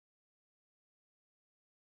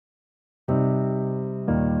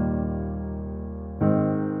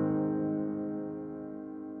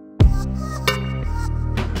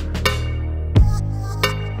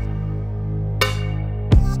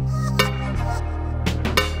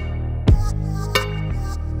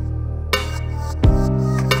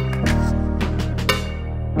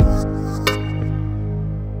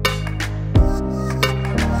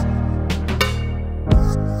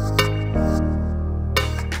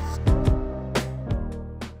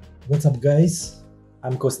What's up guys,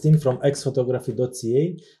 I'm Costin from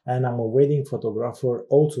Xphotography.ca and I'm a wedding photographer.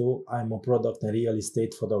 Also, I'm a product and real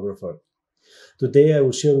estate photographer. Today I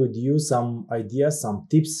will share with you some ideas, some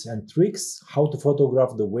tips and tricks how to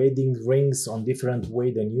photograph the wedding rings on different way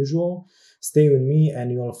than usual. Stay with me and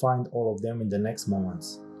you will find all of them in the next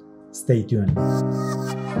moments. Stay tuned.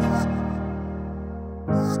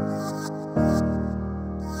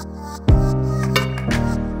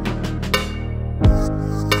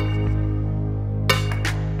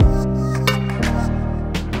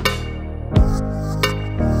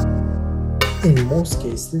 In most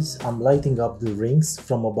cases, I'm lighting up the rings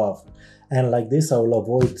from above, and like this I will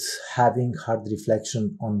avoid having hard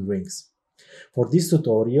reflection on the rings. For this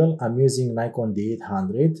tutorial, I'm using Nikon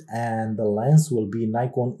D800 and the lens will be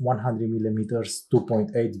Nikon 100mm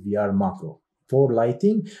 2.8 VR macro. For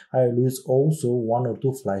lighting, I will use also one or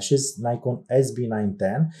two flashes, Nikon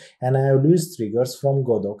SB910, and I will use triggers from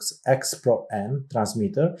Godox Xpro-N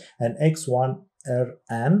transmitter and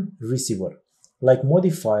X1RN receiver. Like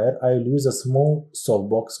modifier, I will use a small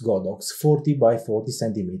softbox Godox 40 by 40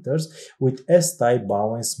 cm with S-type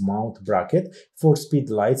Bowens Mount bracket for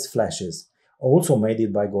Speedlight's flashes, also made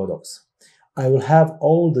it by Godox. I will have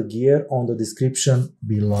all the gear on the description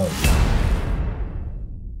below.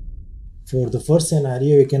 For the first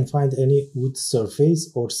scenario, you can find any wood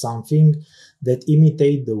surface or something that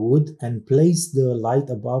imitate the wood and place the light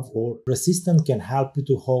above, or resistance can help you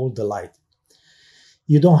to hold the light.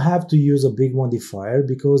 You don't have to use a big modifier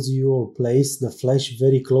because you will place the flash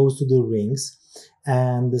very close to the rings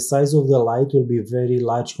and the size of the light will be very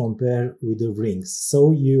large compared with the rings,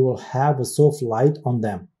 so you will have a soft light on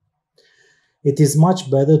them. It is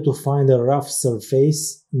much better to find a rough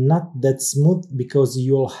surface, not that smooth, because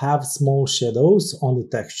you will have small shadows on the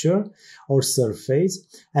texture or surface,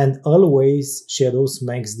 and always shadows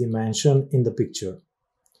makes dimension in the picture.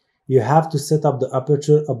 You have to set up the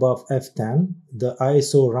aperture above f10, the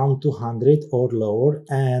ISO around 200 or lower,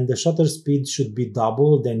 and the shutter speed should be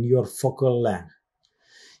double than your focal length.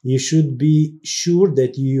 You should be sure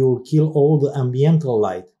that you will kill all the ambiental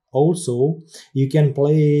light. Also, you can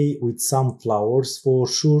play with some flowers. For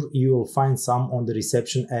sure you will find some on the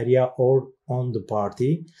reception area or on the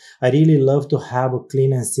party. I really love to have a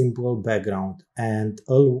clean and simple background, and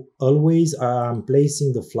always I'm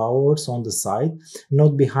placing the flowers on the side,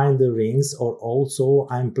 not behind the rings, or also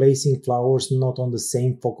I'm placing flowers not on the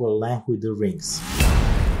same focal length with the rings.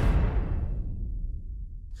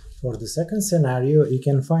 For the second scenario, you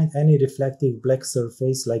can find any reflective black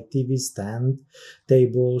surface like TV stand,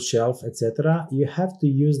 table, shelf, etc. You have to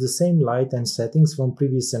use the same light and settings from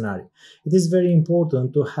previous scenario. It is very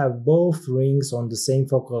important to have both rings on the same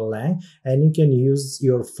focal length, and you can use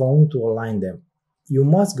your phone to align them. You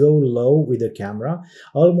must go low with the camera,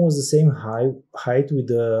 almost the same height with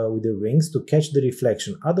the rings to catch the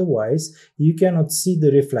reflection, otherwise you cannot see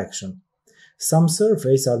the reflection. Some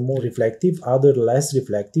surfaces are more reflective, others less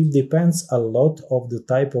reflective, depends a lot of the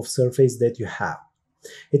type of surface that you have.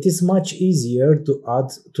 It is much easier to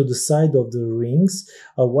add to the side of the rings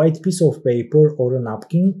a white piece of paper or a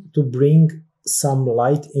napkin to bring some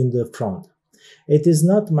light in the front. It is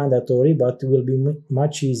not mandatory, but will be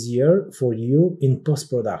much easier for you in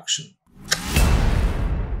post-production.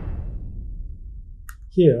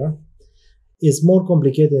 Here is more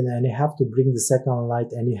complicated and you have to bring the second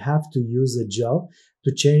light and you have to use a gel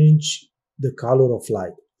to change the color of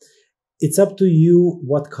light. It's up to you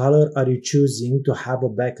what color are you choosing to have a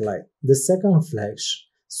backlight. The second flash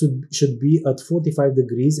should be at 45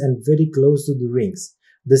 degrees and very close to the rings,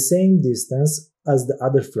 the same distance as the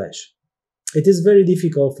other flash. It is very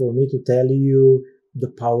difficult for me to tell you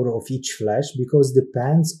the power of each flash because it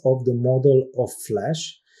depends on the model of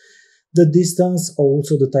flash, the distance,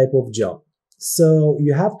 also the type of gel. So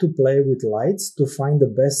you have to play with lights to find the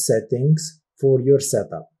best settings for your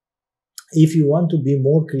setup. If you want to be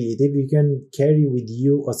more creative, you can carry with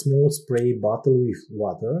you a small spray bottle with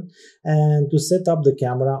water and to set up the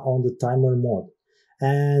camera on the timer mode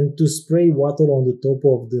and to spray water on the top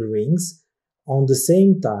of the rings on the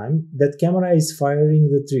same time that camera is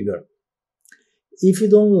firing the trigger. If you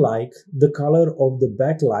don't like the color of the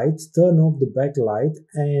backlight, turn off the backlight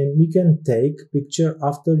and you can take picture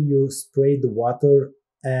after you spray the water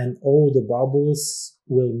and all the bubbles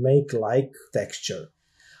will make like texture.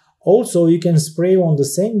 Also, you can spray on the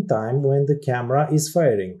same time when the camera is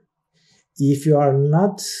firing. If you are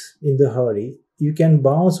not in the hurry, you can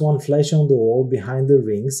bounce one flash on the wall behind the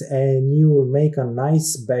rings and you will make a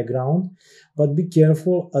nice background, but be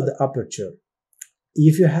careful at the aperture.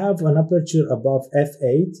 If you have an aperture above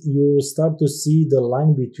f8, you will start to see the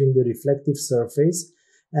line between the reflective surface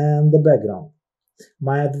and the background.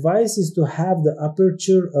 My advice is to have the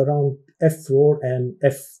aperture around f4 and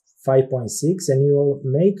f5.6 and you will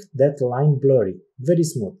make that line blurry, very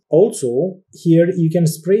smooth. Also, here you can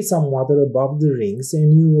spray some water above the rings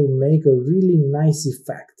and you will make a really nice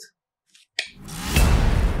effect.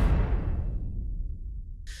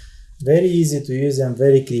 Very easy to use and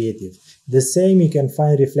very creative. The same you can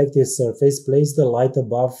find reflective surface, place the light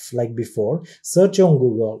above like before, search on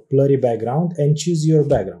Google, blurry background and choose your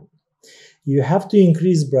background. You have to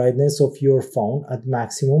increase brightness of your phone at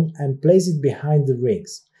maximum and place it behind the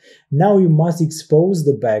rings. Now you must expose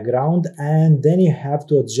the background and then you have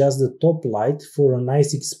to adjust the top light for a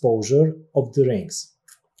nice exposure of the rings.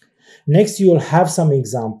 Next you will have some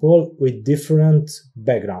example with different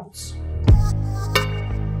backgrounds.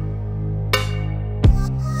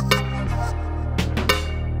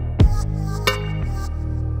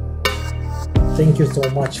 Thank you so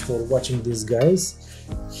much for watching this, guys.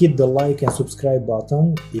 Hit the like and subscribe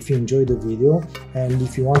button if you enjoyed the video and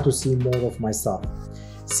if you want to see more of my stuff.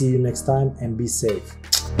 See you next time and be safe.